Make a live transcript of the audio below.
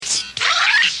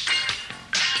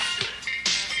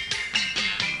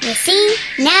You see,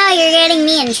 now you're getting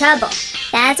me in trouble.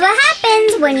 That's what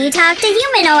happens when you talk to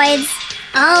humanoids.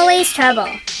 Always trouble.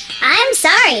 I'm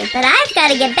sorry, but I've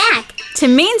got to get back to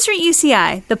Main Street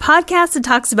UCI, the podcast that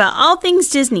talks about all things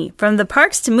Disney, from the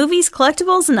parks to movies,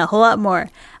 collectibles, and a whole lot more.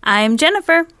 I'm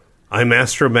Jennifer. I'm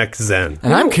Astromech Zen.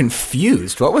 And I'm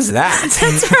confused. What was that?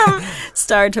 That's from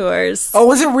Star Tours. Oh,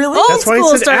 was it really? Old That's why school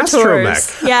I said Star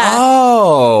Astromech. Tours. Yeah.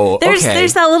 Oh,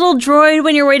 There's that little droid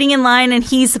when you're waiting in line, and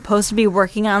he's supposed to be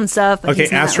working on stuff. Okay,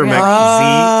 Astromech,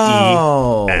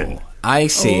 Z-E-N. I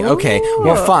see. Okay.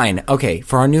 Well, fine. Okay.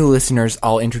 For our new listeners,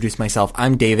 I'll introduce myself.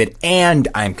 I'm David, and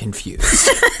I'm confused.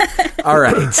 All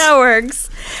right. That works.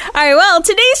 All right. Well,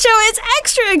 today's show is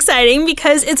extra exciting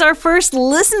because it's our first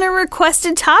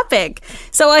listener-requested topic.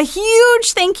 So a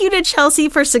huge thank you to Chelsea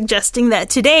for suggesting that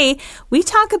today we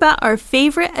talk about our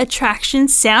favorite attraction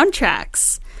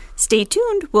soundtracks. Stay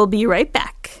tuned. We'll be right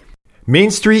back. Main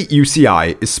Street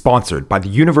UCI is sponsored by the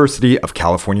University of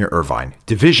California Irvine,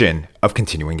 Division of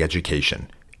Continuing Education,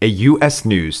 a U.S.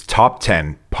 News Top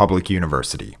 10 public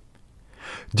university.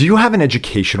 Do you have an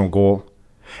educational goal?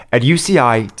 At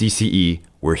UCI DCE,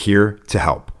 we're here to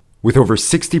help. With over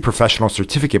 60 professional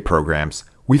certificate programs,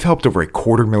 we've helped over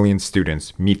 250,000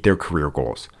 students meet their career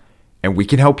goals, and we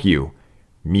can help you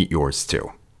meet yours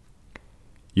too.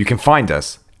 You can find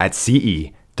us at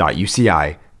ce.uci.edu.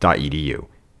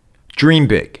 Dream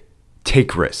big,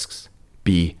 take risks,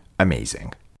 be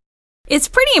amazing. It's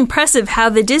pretty impressive how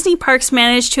the Disney parks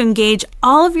manage to engage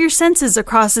all of your senses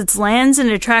across its lands and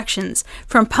attractions,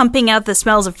 from pumping out the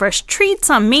smells of fresh treats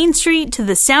on Main Street to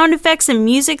the sound effects and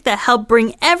music that help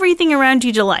bring everything around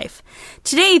you to life.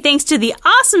 Today, thanks to the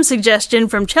awesome suggestion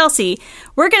from Chelsea,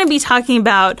 we're going to be talking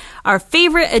about our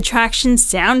favorite attraction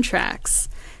soundtracks.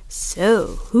 So,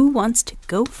 who wants to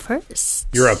go first?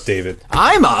 You're up, David.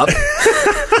 I'm up.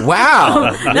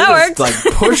 Wow. That worked. Like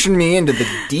pushing me into the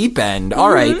deep end. All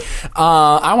right.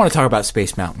 I want to talk about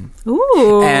Space Mountain.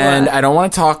 Ooh. And I don't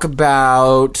want to talk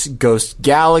about Ghost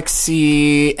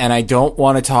Galaxy, and I don't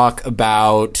want to talk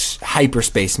about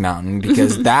Hyperspace Mountain,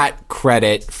 because that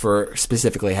credit for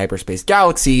specifically Hyperspace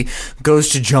Galaxy goes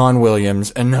to John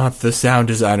Williams and not the sound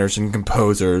designers and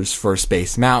composers for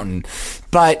Space Mountain.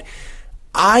 But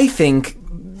I think,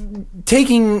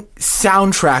 taking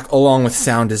soundtrack along with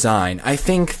sound design, I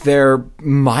think there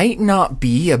might not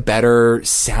be a better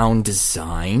sound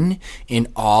design in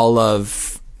all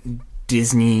of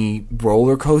Disney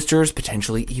roller coasters,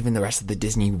 potentially even the rest of the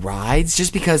Disney rides,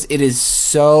 just because it is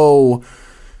so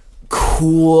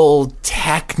cool,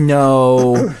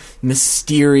 techno,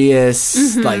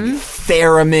 mysterious, like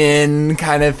theremin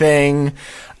kind of thing.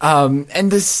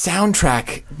 And the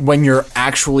soundtrack, when you're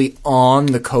actually on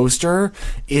the coaster,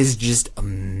 is just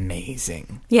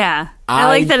amazing. Yeah. I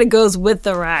like that it goes with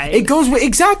the ride. It goes with,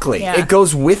 exactly. Yeah. It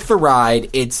goes with the ride.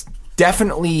 It's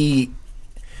definitely,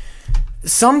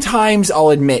 sometimes I'll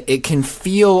admit, it can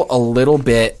feel a little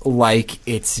bit like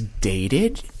it's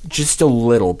dated. Just a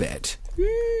little bit.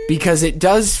 Because it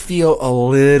does feel a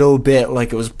little bit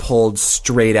like it was pulled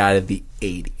straight out of the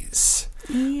 80s.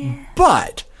 Yeah.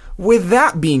 But with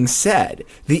that being said,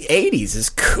 the 80s is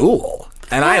cool,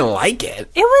 and I like it.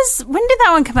 It was, when did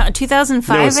that one come out?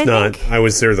 2005, No, it's I not. think? I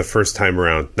was there the first time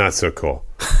around. Not so cool.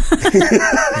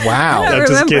 Wow. I'm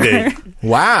just kidding.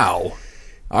 Wow.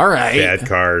 All right. Bad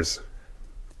cars.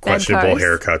 Questionable cars.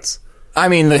 haircuts. I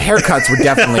mean, the haircuts were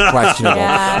definitely questionable.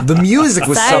 Yeah. The music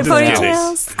was Side something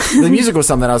else. ponytails. The music was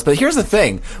something else. But here's the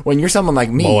thing. When you're someone like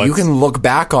me, Mullets. you can look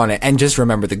back on it and just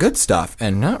remember the good stuff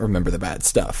and not remember the bad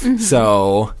stuff.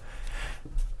 So,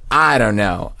 I don't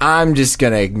know. I'm just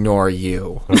going to ignore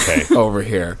you over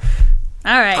here.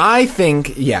 All right. I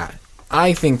think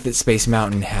that Space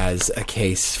Mountain has a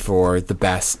case for the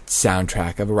best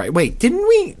soundtrack of a ride. Wait, did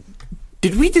we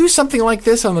do something like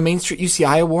this on the Main Street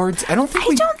UCI Awards? I don't think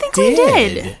we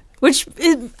did. Which,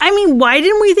 why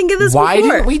didn't we think of this Why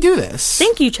before? didn't we do this?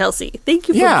 Thank you, Chelsea. Thank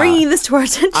you for bringing this to our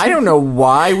attention. I don't know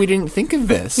why we didn't think of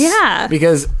this. Yeah.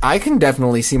 Because I can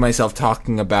definitely see myself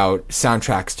talking about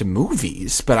soundtracks to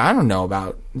movies, but I don't know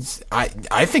about...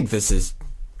 I think this is...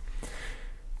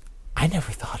 I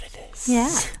never thought of this. Yeah.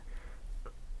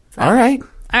 All right.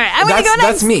 All right, I'm going to go next.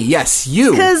 That's me. Yes,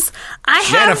 you. Because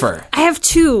Jennifer. I have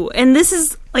two, and this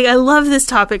is, I love this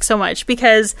topic so much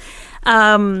because,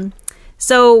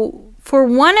 so for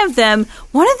one of them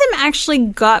actually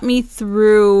got me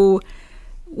through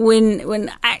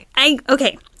when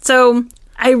okay, so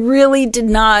I really did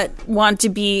not want to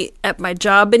be at my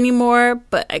job anymore,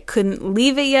 but I couldn't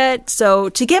leave it yet. So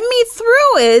to get me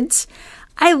through it,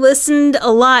 I listened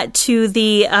a lot to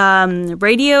the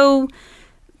radio.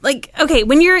 Like, okay,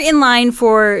 when you're in line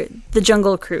for the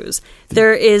Jungle Cruise.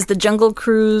 There is the Jungle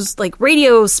Cruise, like,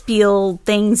 radio spiel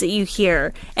things that you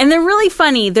hear. And they're really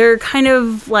funny. They're kind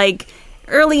of, like,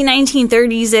 early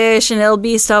 1930s-ish, and it'll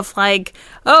be stuff like,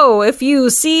 oh, if you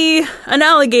see an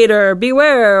alligator,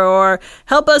 beware, or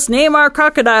help us name our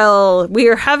crocodile, we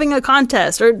are having a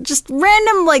contest, or just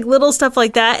random, like, little stuff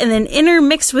like that. And then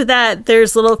intermixed with that,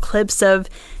 there's little clips of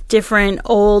different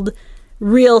old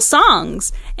real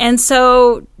songs. And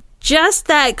so just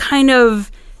that kind of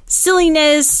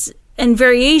silliness and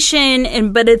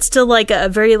variation, but it's still like a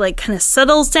very, like, kind of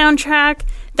subtle soundtrack,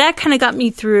 that kind of got me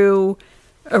through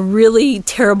a really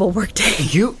terrible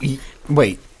workday.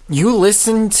 Wait, you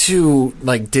listen to,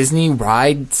 like, Disney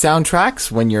ride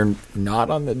soundtracks when you're not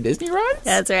on the Disney rides?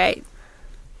 That's right.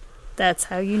 That's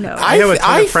how you know. I have a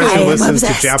ton of friends who listen to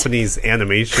obsessed. Japanese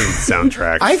animation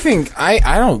soundtracks. I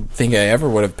don't think I ever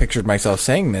would have pictured myself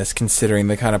saying this, considering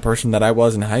the kind of person that I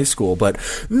was in high school, but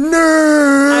nerd!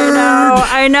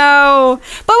 I know.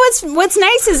 But what's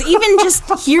nice is even just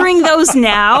hearing those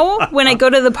now, when I go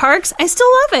to the parks, I still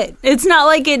love it. It's not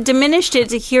like it diminished it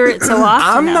to hear it so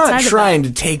often. I'm not outside of trying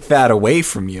to take that away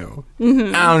from you.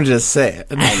 Mm-hmm. I'm just saying.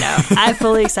 I know. I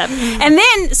fully accept. And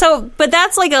then, but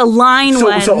that's like a line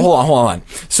one. So hold on.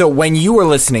 So when you were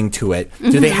listening to it,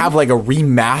 do they have like a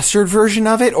remastered version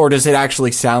of it, or does it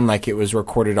actually sound like it was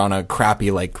recorded on a crappy,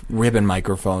 like, ribbon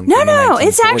microphone? No. from the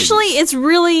It's 1940s? actually,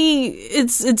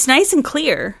 it's nice and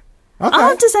clear. Okay. I'll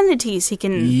have to send it to you so you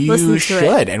can listen to You it.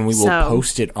 should, and we will So-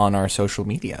 post it on our social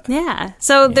media. Yeah.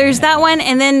 So there's that one.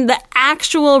 And then the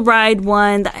actual ride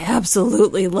one that I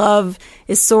absolutely love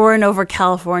is Soarin' Over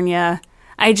California.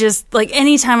 I just, like,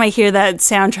 anytime I hear that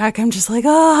soundtrack, I'm just like,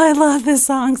 oh, I love this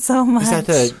song so much. Is that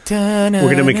the?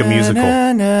 We're gonna make a musical.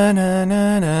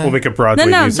 We'll make a Broadway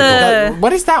No, musical.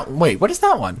 What is that? Wait, what is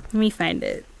that one? Let me find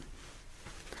it.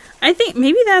 I think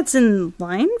maybe that's in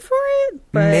line for it,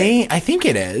 but I think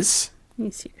it is. let me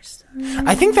see your stuff.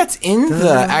 I think that's in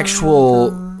the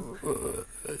actual,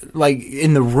 like,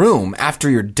 in the room after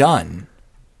you're done.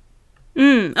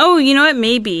 Oh, you know what?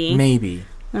 Maybe. Maybe.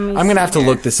 Let me I'm going see to have to here.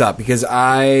 look this up because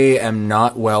I am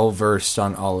not well versed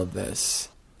on all of this.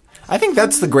 I think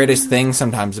that's the greatest thing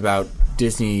sometimes about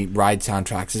Disney ride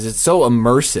soundtracks is it's so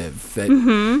immersive that,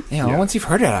 once you've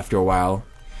heard it after a while.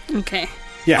 Okay.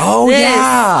 Yeah. Oh, This.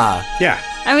 yeah. Yeah.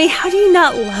 I mean, how do you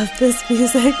not love this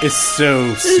music? It's so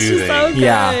This is soothing. so good.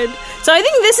 Yeah. So I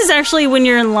think this is actually when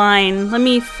you're in line. Let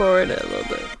me forward it a little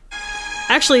bit.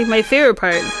 Actually, my favorite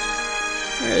part.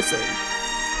 Where is it?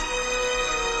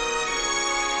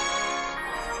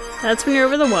 That's when you're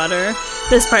over the water.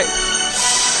 This part.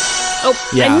 Oh,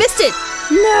 Yeah. I missed it.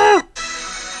 No.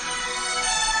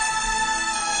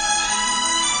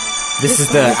 This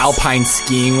is the alpine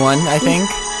skiing one, I think.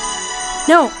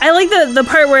 No, I like the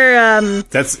part where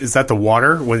Is that the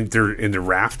water when they're in the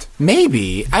raft?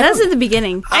 Maybe. that's at the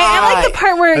beginning. I like the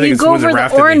part I where think you it's go when the over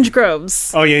raft the and orange they-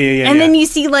 groves. Oh yeah. And then you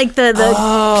see like the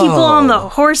people on the Oh.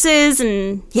 horses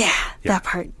and that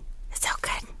part. It's so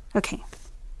good. Okay.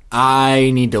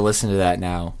 I need to listen to that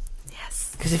now.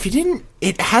 Yes. Because if you didn't,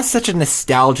 it has such a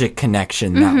nostalgic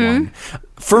connection, that one.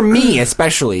 For me,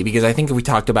 especially, because I think we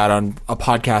talked about on a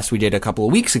podcast we did a couple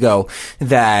of weeks ago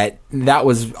that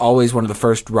was always one of the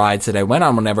first rides that I went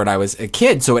on whenever I was a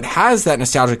kid. So it has that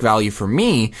nostalgic value for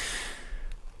me.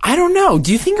 I don't know.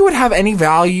 Do you think it would have any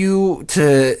value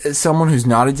to someone who's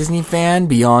not a Disney fan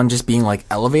beyond just being like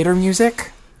elevator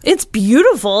music? It's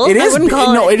beautiful. It I is. wouldn't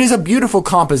call It is a beautiful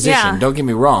composition. Yeah. Don't get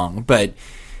me wrong, but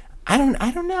I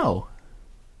don't know.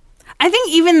 I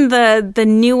think even the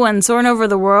new one, Soarin' Over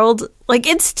the World, like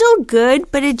it's still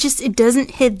good, but it doesn't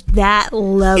hit that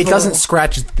level. It doesn't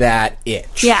scratch that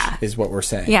itch. Yeah. Is what we're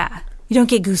saying. Yeah. You don't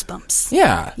get goosebumps.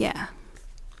 Yeah. Yeah.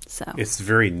 So It's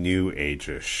very new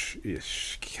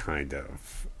age-ish kind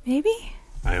of. maybe?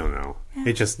 I don't know.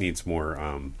 It just needs more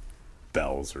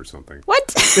bells or something.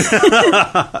 What?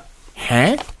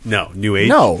 Huh? No, new age.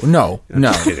 No.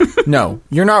 kidding. No.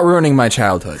 You're not ruining my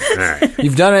childhood. All right.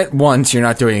 You've done it once. You're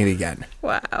not doing it again.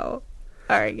 Wow.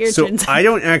 All right, your So turn. I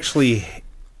don't actually.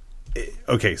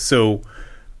 Okay, so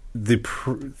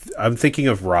I'm thinking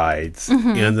of rides,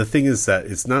 and the thing is that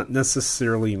it's not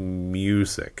necessarily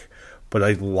music, but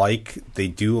I like they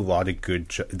do a lot of good.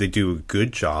 They do a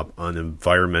good job on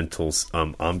environmental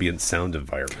ambient sound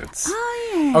environments.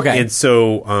 Okay. And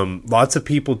so lots of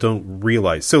people don't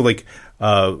realize. So like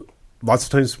lots of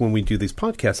times when we do these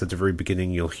podcasts at the very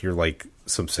beginning, you'll hear like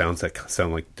some sounds that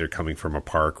sound like they're coming from a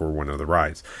park or one of the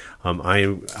rides.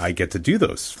 I get to do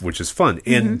those, which is fun,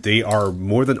 and they are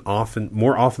more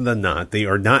often than not, they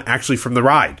are not actually from the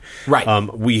ride.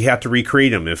 Right. We have to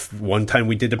recreate them. If one time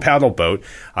we did a paddle boat,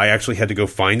 I actually had to go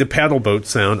find a paddle boat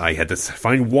sound. I had to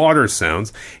find water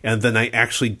sounds, and then I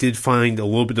actually did find a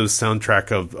little bit of the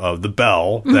soundtrack of the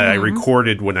bell that I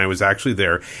recorded when I was actually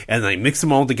there, and I mixed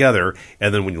them all together.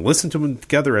 And then when you listen to them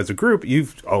together as a group,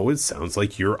 it sounds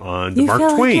like you're on the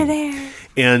Mark Twain.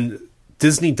 And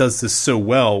Disney does this so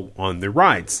well on their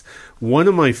rides. One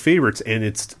of my favorites, and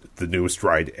it's the newest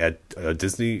ride at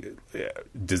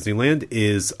Disneyland,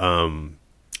 is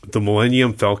the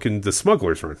Millennium Falcon, the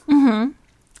Smuggler's Run.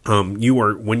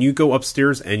 When you go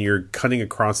upstairs and you're cutting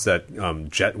across that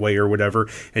jetway or whatever,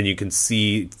 and you can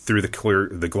see through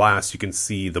the glass, you can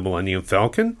see the Millennium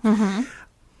Falcon.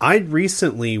 I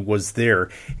recently was there,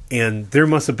 and there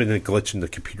must have been a glitch in the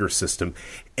computer system,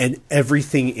 and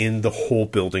everything in the whole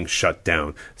building shut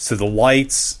down. So the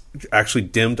lights actually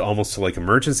dimmed almost to like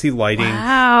emergency lighting.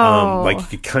 Wow. Like you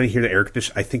could kind of hear the air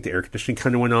conditioning. I think the air conditioning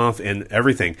kind of went off and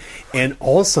everything. And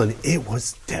all of a sudden, it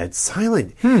was dead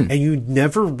silent. And you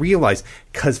never realize,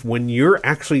 because when you're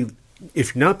actually,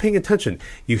 if you're not paying attention,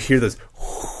 you hear this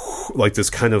like this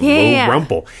kind of low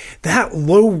rumble. That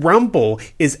low rumble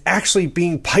is actually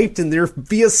being piped in there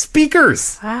via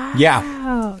speakers. Wow.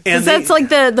 Yeah. And that's like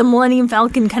the Millennium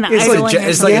Falcon kind of idling.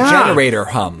 It's like a generator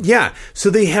hum. Yeah. So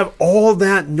they have all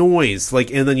that noise,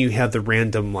 and then you have the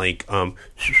random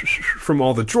from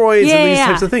all the droids and these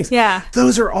types of things. Yeah.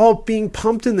 Those are all being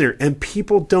pumped in there, and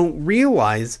people don't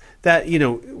realize that,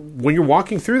 when you're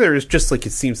walking through there, it's just like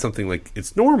it seems something like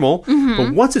it's normal,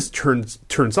 but once it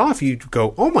turns off, you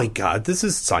go, oh my God, this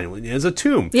is silent as a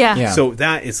tomb. Yeah. So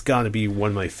that has got to be one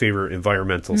of my favorite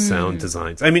environmental sound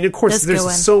designs. I mean, of course, That's a there's good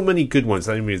one. so many good ones.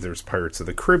 I mean, there's Pirates of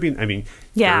the Caribbean. I mean,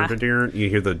 Yeah. you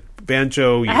hear the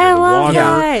banjo, you I hear the love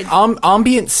water. that.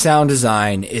 Ambient sound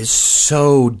design is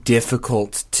so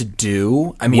difficult to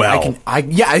do. I mean,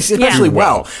 especially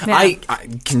well. Yeah. I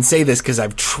can say this because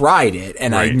I've tried it,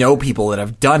 and I Right. know people that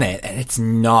have done it, and it's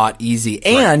not easy.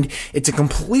 And it's a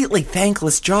completely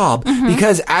thankless job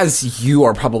because, as you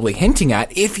are probably hinting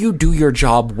at, if you do your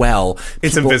job well,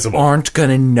 It's people invisible. aren't going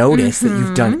to notice that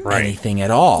you've done anything at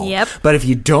all. Yep. But if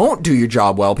you don't do your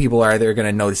job well, people are either going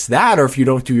to notice that, or if you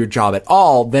don't do your job at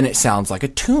all, then it sounds like a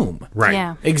tomb. Right.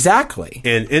 Yeah. Exactly.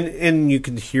 And you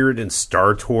can hear it in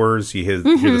Star Tours. You hear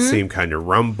the same kind of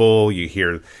rumble. You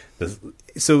hear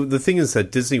so the thing is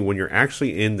that Disney, when you're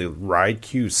actually in the ride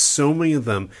queue, so many of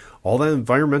them, all that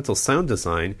environmental sound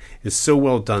design is so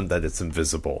well done that it's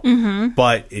invisible.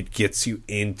 But it gets you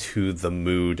into the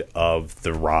mood of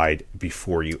the ride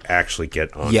before you actually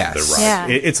get on the ride. Yeah.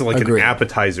 It's like Agreed. an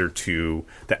appetizer to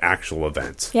the actual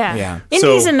event. Yeah. Yeah.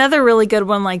 Indy's So- another really good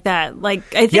one like that. Like,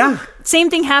 I think Yeah. same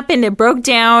thing happened. It broke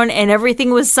down and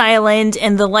everything was silent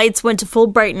and the lights went to full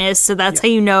brightness. So that's how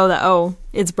you know that,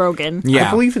 it's broken. Yeah.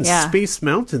 I believe in Yeah. Space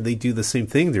Mountain they do the same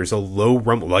thing. There's a low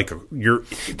rumble, like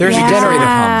There's a generator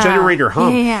hum. generator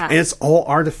hum, Yeah. and it's all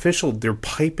artificial. They're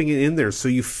piping it in there, so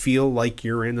you feel like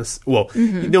you're in a.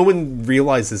 No one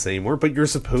realizes anymore, but you're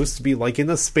supposed to be like in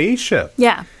a spaceship.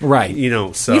 Yeah. Right.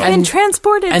 So You've been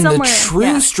transported And somewhere. the true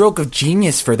Yeah. stroke of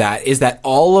genius for that is that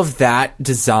all of that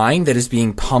design that is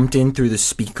being pumped in through the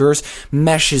speakers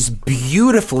meshes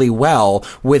beautifully well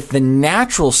with the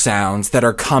natural sounds that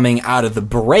are coming out of the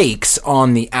brakes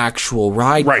on the actual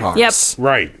ride Right. cars. Yep.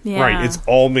 right, Yeah. right. It's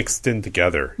all mixed in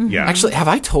together. Yeah. Actually, have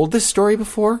I told this story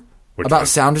before? Which about one?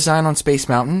 sound design on Space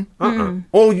Mountain?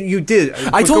 Oh, you did.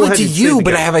 I Go told it ahead to and say you, it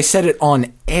but again. have I said it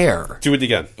on air? Do it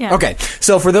again. Yeah. Okay,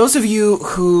 so for those of you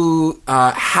who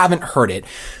haven't heard it,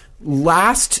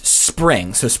 last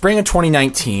spring, so spring of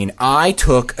 2019, I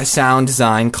took a sound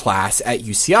design class at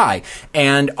UCI,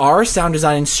 and our sound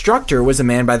design instructor was a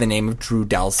man by the name of Drew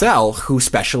Dalzell, who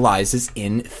specializes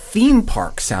in theme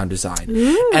park sound design.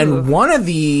 And one of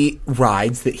the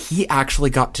rides that he actually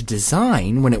got to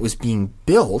design when it was being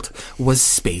built was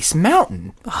Space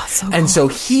Mountain. And so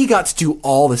he got to do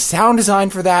all the sound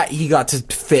design for that. He got to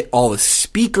fit all the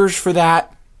speakers for that.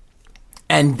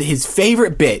 And his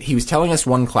favorite bit, he was telling us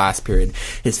one class period,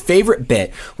 his favorite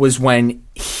bit was when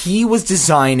he was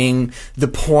designing the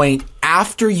point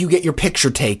after you get your picture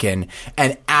taken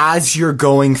and as you're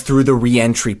going through the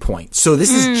re-entry point. So this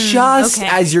is just okay.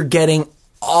 as you're getting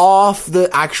off the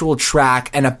actual track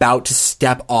and about to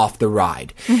step off the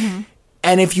ride.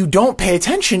 And if you don't pay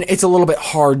attention, it's a little bit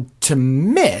hard to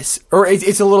miss, or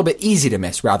it's a little bit easy to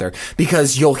miss, rather,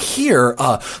 because you'll hear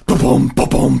ba-boom,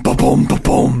 ba-boom, ba-boom,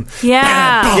 ba-boom.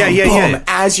 Yeah. Bam, Yeah. boom,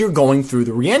 as you're going through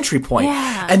the reentry point.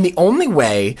 Yeah. And the only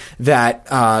way that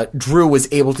Drew was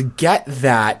able to get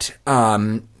that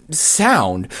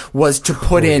sound was to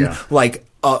put in like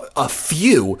a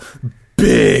few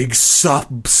big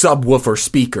subwoofer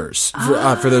speakers.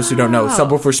 For those who don't know,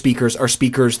 subwoofer speakers are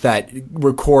speakers that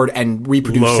record and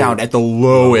reproduce sound at the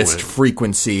lowest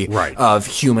frequency of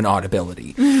human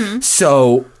audibility.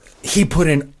 So he put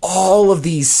in all of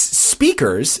these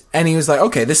speakers, and he was like,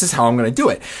 okay, this is how I'm going to do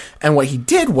it. And what he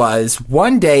did was,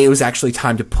 one day it was actually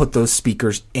time to put those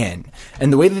speakers in.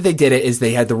 And the way that they did it is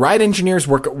they had the ride engineers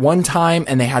work at one time,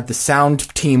 and they had the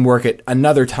sound team work at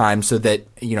another time so that,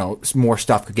 you know, more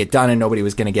stuff could get done and nobody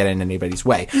was going to get in anybody's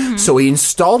way. So he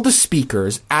installed the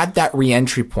speakers at that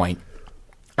reentry point.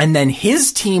 And then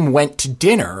his team went to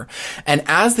dinner, and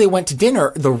as they went to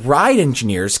dinner, the ride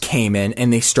engineers came in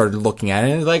and they started looking at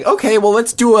it and like, okay, well,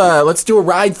 let's do a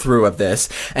ride through of this.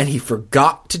 And he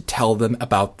forgot to tell them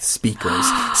about the speakers.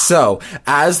 So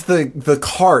as the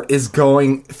cart is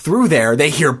going through there,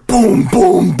 they hear boom,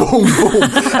 boom, boom, boom,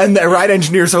 and the ride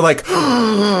engineers are like,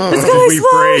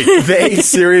 they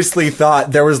seriously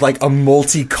thought there was like a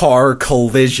multi-car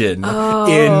collision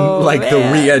in like the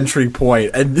re-entry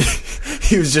point, and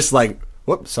he was just like,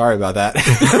 whoops, sorry about that.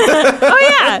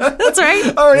 Oh, yeah. That's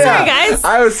right. Oh, yeah. Sorry, guys.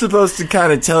 I was supposed to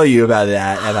kind of tell you about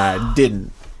that, and I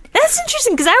didn't. That's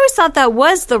interesting, because I always thought that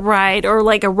was the ride, or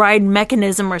like a ride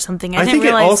mechanism or something. I didn't think it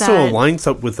realize also that. lines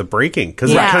up with the braking,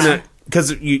 because Yeah. it kind of,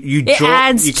 because you It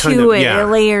adds you to kind of, it. yeah. It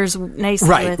layers nicely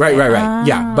with Right. it.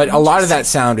 Yeah, but a lot of that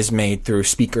sound is made through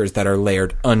speakers that are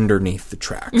layered underneath the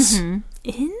tracks.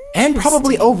 And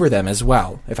probably over them as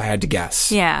well, if I had to guess.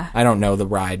 Yeah. I don't know the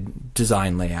ride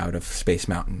design layout of Space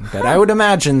Mountain, but I would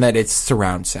imagine that it's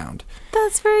surround sound.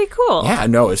 That's very cool. Yeah,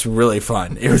 no, it's really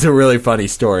fun. It was a really funny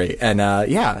story. And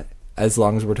yeah, as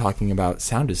long as we're talking about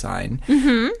sound design,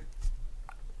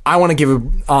 I want to give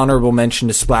an honorable mention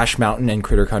to Splash Mountain and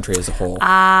Critter Country as a whole.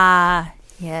 Ah,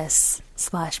 yes.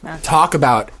 Splash Mountain. Talk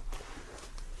about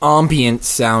ambient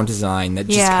sound design that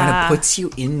just kind Yeah. of puts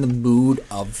you in the mood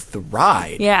of the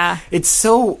ride. Yeah. It's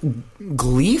so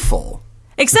gleeful.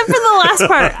 Except for the last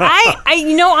part. I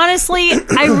you know, honestly,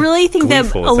 I really think that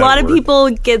Gleeful, a is that lot of word? people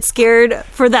get scared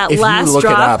for that If last you look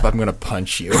drop. it up, I'm going to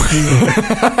punch you.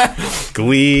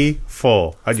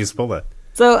 Gleeful. How'd you spell that?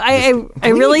 So I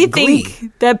really Glee.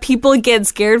 think that people get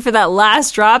scared for that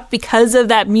last drop because of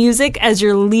that music as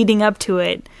you're leading up to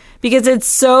it. Because it's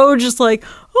so just like,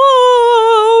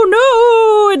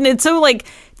 oh no, and it's so like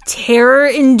terror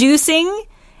inducing.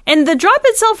 And the drop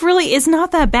itself really is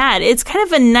not that bad. It's kind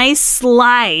of a nice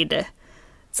slide.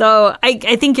 So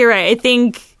I think you're right. I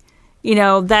think, you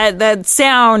know, that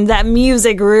sound, that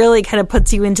music really kind of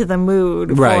puts you into the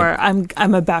mood Right. for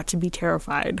I'm about to be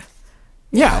terrified.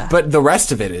 Yeah, but the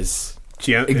rest of it is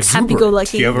Do you, exuberant.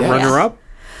 Happy-go-lucky. do you have a Yeah. runner-up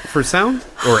for sound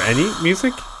or any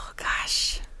music?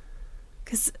 Gosh.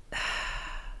 Because,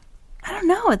 I don't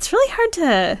know. It's really hard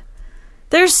to...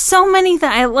 There's so many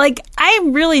that I like. I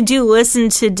really do listen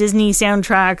to Disney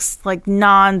soundtracks like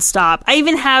nonstop. I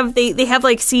even have... They have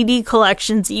like CD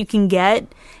collections that you can get,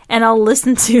 and I'll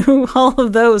listen to all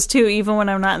of those too, even when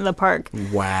I'm not in the park.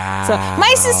 Wow. So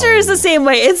my sister is the same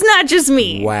way. It's not just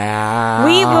me. Wow.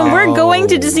 When we're going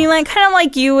to Disneyland, kind of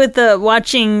like you with the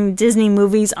watching Disney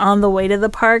movies on the way to the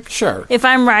park. Sure. If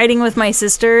I'm riding with my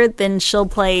sister, then she'll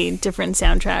play different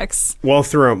soundtracks. Well, I'll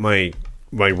throw out my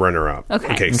runner-up.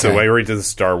 Okay. So Okay. I already did the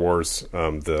Star Wars,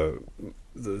 the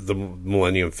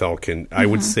Millennium Falcon. I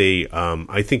would say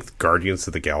I think Guardians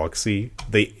of the Galaxy,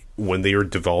 when they were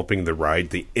developing the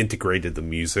ride, they integrated the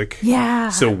music. Yeah.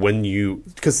 So when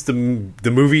because the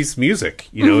movie's music,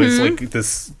 you know, it's like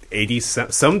this 80s,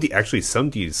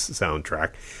 70s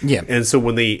soundtrack. Yeah. And so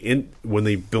when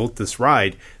they built this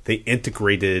ride, they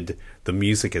integrated the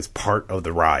music as part of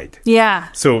the ride. Yeah.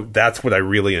 So that's what I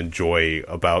really enjoy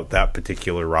about that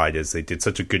particular ride, is they did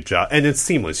such a good job, and it's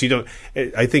seamless.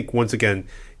 I think once again,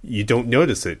 you don't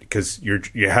notice it because you're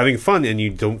having fun and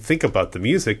you don't think about the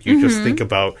music. You just think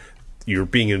about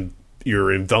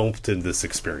you're enveloped in this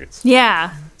experience.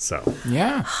 Yeah. So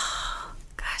Yeah.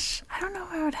 Gosh, I don't know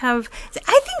if I would have...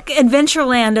 I think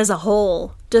Adventureland as a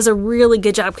whole does a really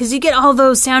good job because you get all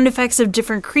those sound effects of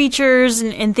different creatures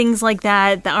and things like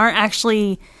that aren't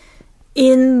actually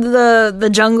in the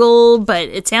jungle, but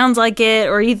it sounds like it.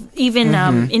 Or even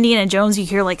Indiana Jones, you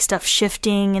hear like stuff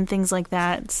shifting and things like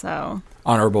that. So...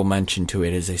 Honorable mention to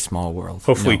It Is a Small World.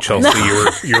 hopefully, No.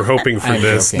 Chelsea, you're hoping for I'm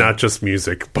this, joking. not just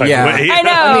music. By Yeah. the way, I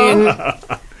know.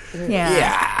 I mean, yeah.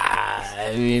 yeah.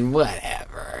 I mean,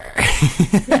 whatever.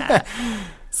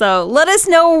 So let us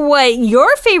know what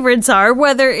your favorites are,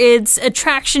 whether it's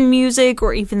attraction music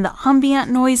or even the ambient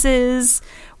noises.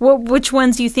 Which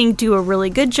ones you think do a really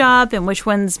good job and which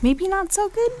ones maybe not so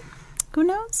good? Who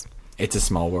knows? It's a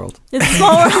small world. It's a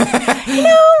small world.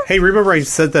 Hey, remember I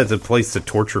said that's a place to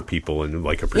torture people in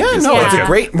like a previous It's a Yeah.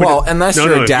 great... Well, unless No,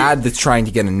 you're no, a dad that's trying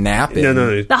to get a nap in.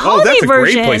 No. The holiday that's a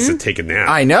version- great place to take a nap.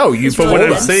 I know. You've But told what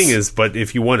I'm us. saying is, but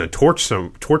if you want to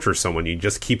torture someone, you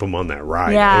just keep them on that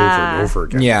ride Yeah. over and over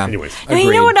again. Yeah. Anyways. And you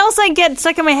Agreed. know what else I get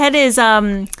stuck in my head is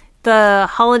the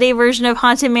holiday version of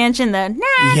Haunted Mansion. The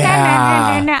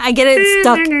I get it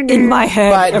stuck in my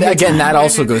head. But every again, time. that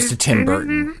also goes to Tim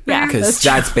Burton. Yeah, Because that's true.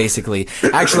 that's basically...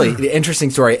 Actually, the interesting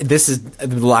story. This is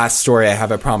the last story I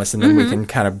have, I promise, and then we can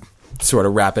kind of sort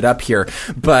of wrap it up here.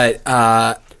 But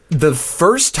the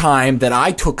first time that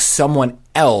I took someone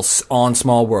else on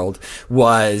Small World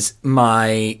was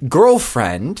my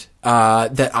girlfriend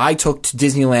that I took to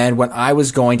Disneyland when I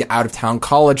was going to out-of-town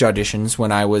college auditions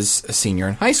when I was a senior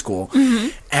in high school.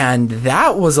 And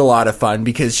that was a lot of fun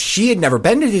because she had never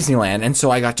been to Disneyland, and so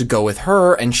I got to go with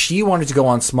her, and she wanted to go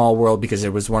on Small World because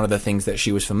it was one of the things that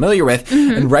she was familiar with.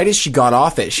 And right as she got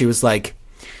off it, she was like,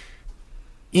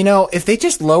 you know, if they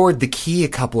just lowered the key a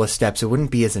couple of steps, it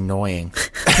wouldn't be as annoying.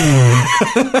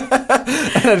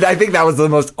 And I think that was the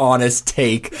most honest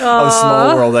take of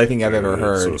Small World I think I've ever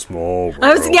heard. So small.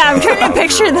 I'm trying to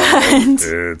picture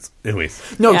that.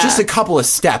 Anyways. No, Yeah. just a couple of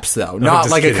steps, though. Not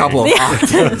just like kidding. a couple of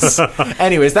octaves.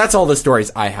 Anyways, that's all the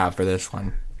stories I have for this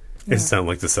one. It sounded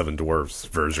like the Seven Dwarfs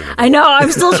version of it. I know.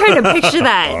 I'm still trying to picture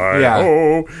that. Yeah.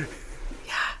 Oh.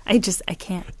 I can't.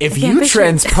 If I can't you picture it.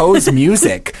 transpose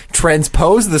music,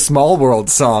 transpose the Small World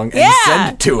song and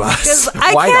send it to us. 'Cause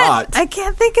I Why can't- not? I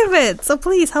can't think of it. So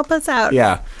please help us out.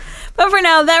 Yeah. But for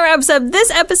now, that wraps up this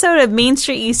episode of Main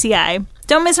Street UCI.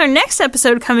 Don't miss our next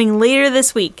episode coming later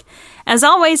this week. As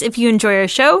always, if you enjoy our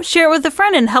show, share it with a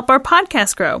friend and help our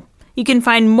podcast grow. You can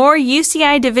find more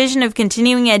UCI Division of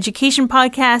Continuing Education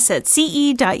podcasts at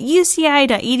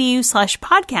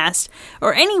ce.uci.edu/podcast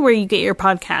or anywhere you get your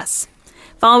podcasts.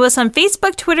 Follow us on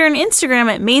Facebook, Twitter, and Instagram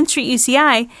at Main Street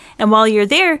UCI. And while you're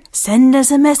there, send us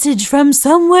a message from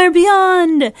somewhere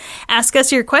beyond. Ask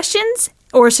us your questions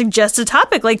or suggest a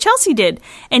topic like Chelsea did,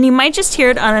 and you might just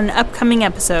hear it on an upcoming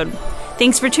episode.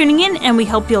 Thanks for tuning in, and we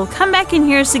hope you'll come back and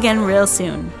hear us again real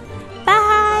soon.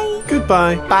 Bye!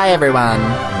 Goodbye. Bye,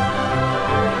 everyone.